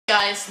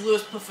Guys,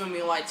 Louis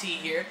Pafumi YT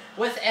here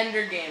with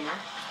Ender Gamer.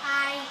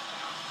 Hi.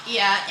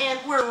 Yeah, and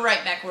we're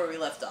right back where we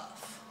left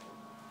off.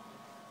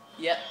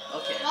 Yep,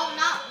 okay. Well,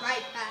 not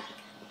right back,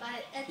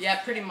 but it's...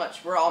 Yeah, pretty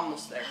much. We're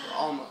almost there. We're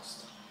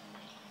almost.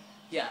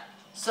 Yeah.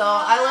 So,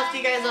 I left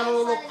you guys on a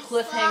little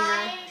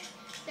cliffhanger.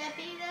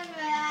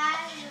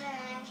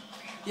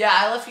 Yeah,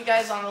 I left you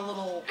guys on a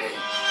little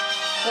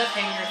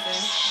cliffhanger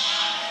thing.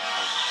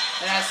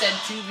 And I said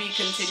to be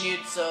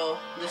continued, so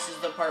this is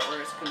the part where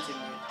it's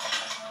continued.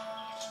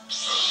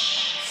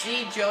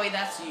 See, Joey,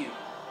 that's you.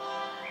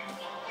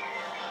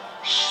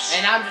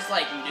 And I'm just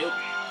like, nope.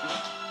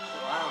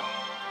 Wow.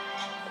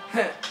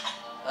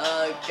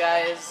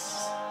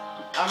 Guys,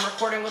 I'm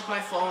recording with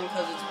my phone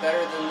because it's better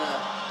than the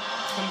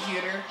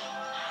computer.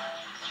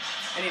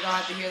 And you don't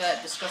have to hear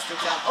that disgusting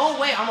sound. Oh,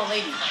 wait, I'm a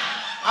lady.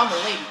 I'm a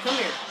lady. Come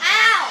here.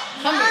 Ow!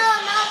 Come no, here. No,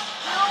 no,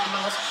 Come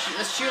on,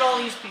 let's shoot all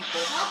these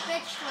people. no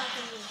bitch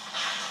talking to me.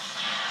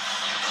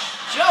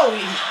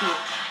 Joey!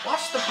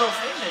 Watch the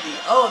profanity.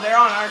 Oh, they're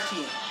on our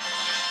team.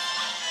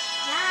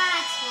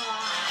 That's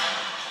wrong.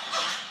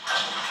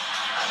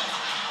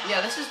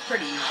 Yeah, this is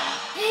pretty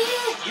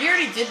easy. We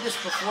already did this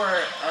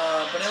before,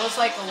 but it was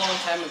like a long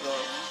time ago.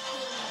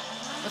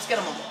 Let's get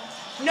them all.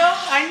 No,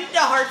 I need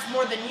the hearts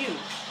more than you.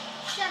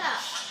 Shut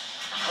up.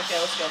 Okay,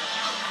 let's go.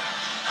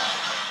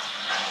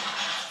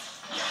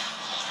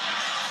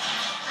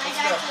 I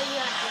gotta tell you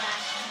after that.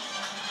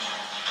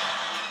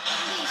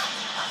 Please.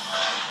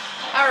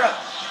 Power up.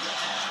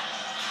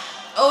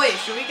 Oh wait,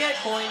 should we get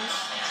coins?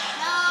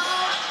 No.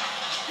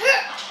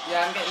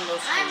 Yeah, I'm getting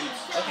those coins.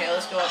 Okay,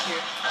 let's go up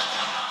here.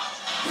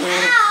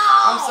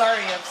 Ow! I'm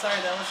sorry. That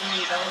wasn't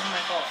me. That wasn't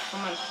my fault.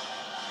 Come on.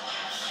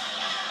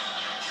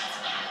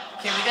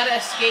 Okay, we gotta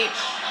escape.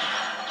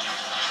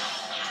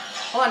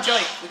 Hold on,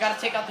 Joey. We gotta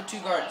take out the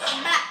 2 guards.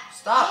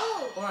 Stop.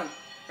 Oh. Hold on.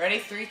 Ready?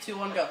 3, 2,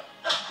 1, go.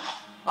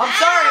 I'm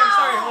sorry.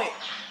 Wait.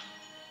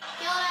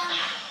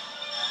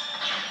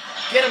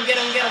 Kill him. Get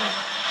him.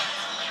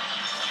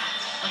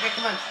 Okay,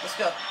 come on. Let's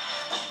go.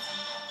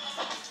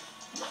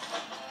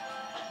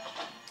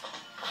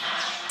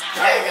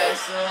 Alright, guys.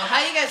 So, how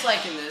you guys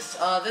liking this?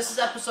 This is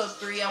episode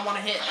 3. I want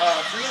to hit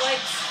 3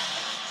 likes.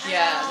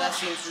 Yeah, that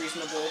seems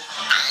reasonable.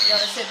 Yeah,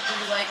 let's hit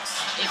 3 likes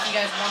if you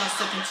guys want us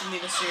to continue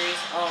the series.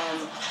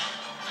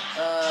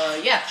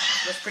 Yeah,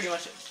 that's pretty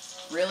much it.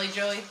 Really,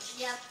 Joey?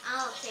 Yep,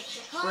 I'll take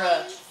the coins.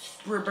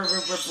 Bruh.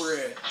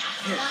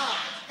 No,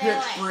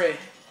 stay away.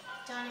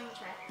 Don't even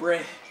try.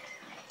 Bruh.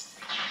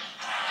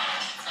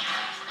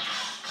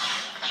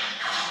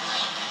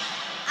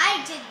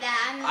 I did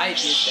that. I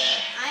did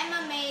that. I'm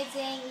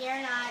amazing.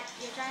 You're not.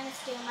 You're trying to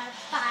steal my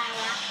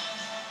fire.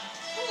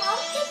 Who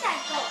else did that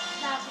go?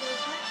 That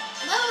blueprint?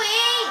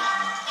 Louie!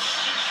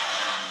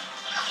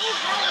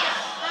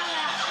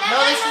 No,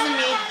 this isn't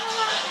me.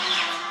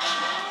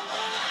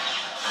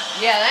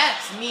 Yeah,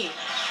 that's me.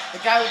 The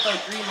guy with the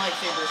green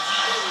lightsaber.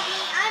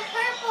 I'm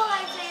purple,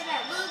 I say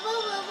that. Boo, boo,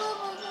 boo, boo,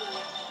 boo, boo.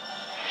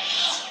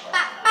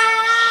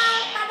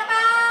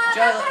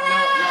 Joey, no,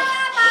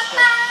 let's go.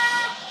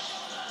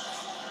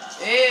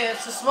 Hey,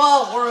 it's a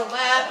small world,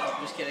 lad. Oh,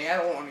 I'm just kidding. I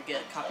don't want to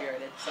get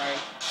copyrighted. Sorry.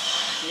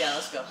 Yeah,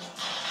 let's go.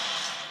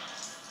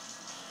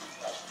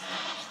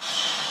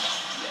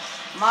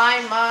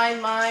 Mine.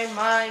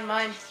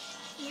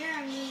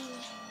 You're mean.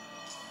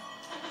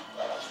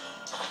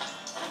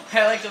 I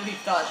like that we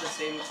thought the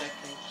same exact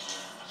thing.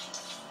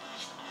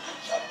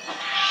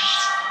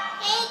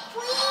 Hey,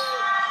 queen.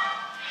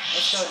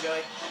 Let's go,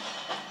 Joey.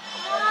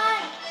 Come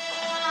on.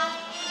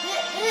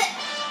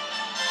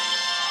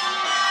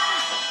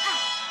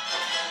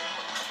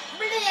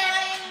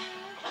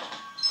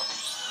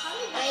 How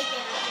many bacon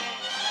up here?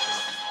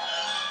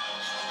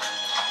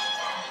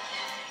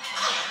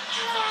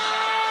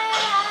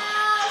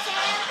 San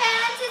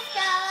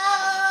Francisco.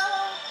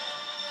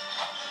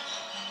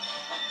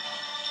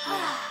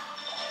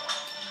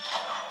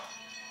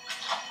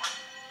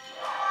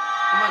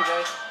 Come on,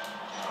 Joey.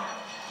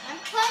 I'm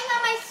playing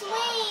on my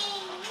swing.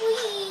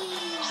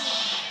 Whee.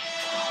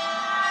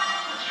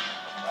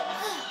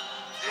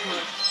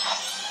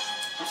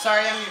 I'm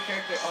sorry, I'm your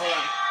character. Hold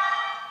on.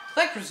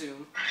 Click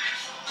resume.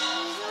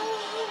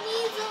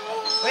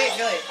 Wait,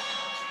 Joey.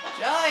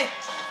 Joey!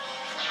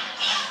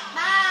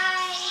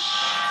 Bye.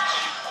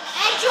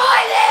 Enjoy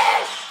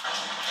this!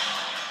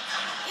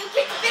 You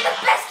get to be the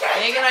best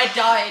character! Dang it, I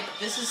died.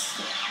 This is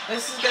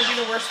gonna be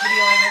the worst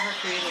video I've ever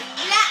created.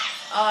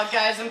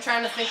 Guys, I'm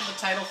trying to think of a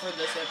title for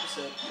this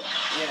episode.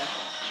 Yeah.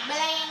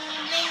 Bling,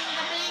 bling,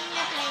 bling,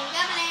 bling,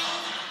 bling.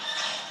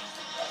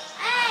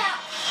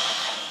 Ow!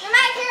 You're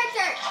my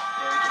character!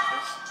 Yeah, we get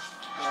this.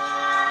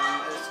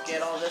 Let's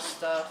get all this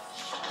stuff.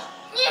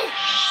 Hey,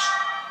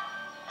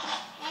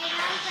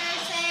 young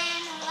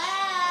person,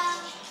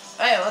 hello.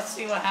 Hey, let's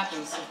see what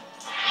happens. I'm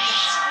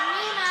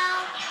new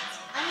now.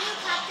 I'm new,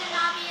 Captain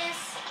Obvious.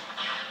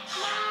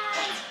 Come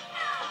on.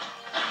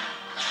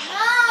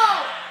 No!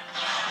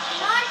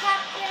 Come on,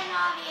 Captain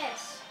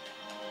Obvious.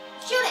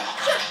 Shoot it!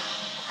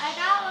 I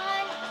got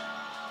one.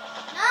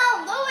 No,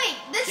 Louie,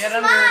 this is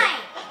mine.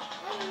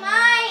 This is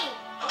mine.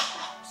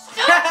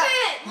 Stop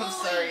it,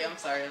 Louie. I'm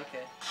sorry.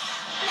 okay.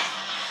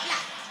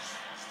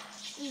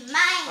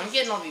 Mine. I'm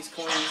getting all these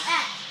coins.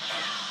 Ah.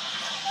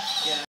 Yeah.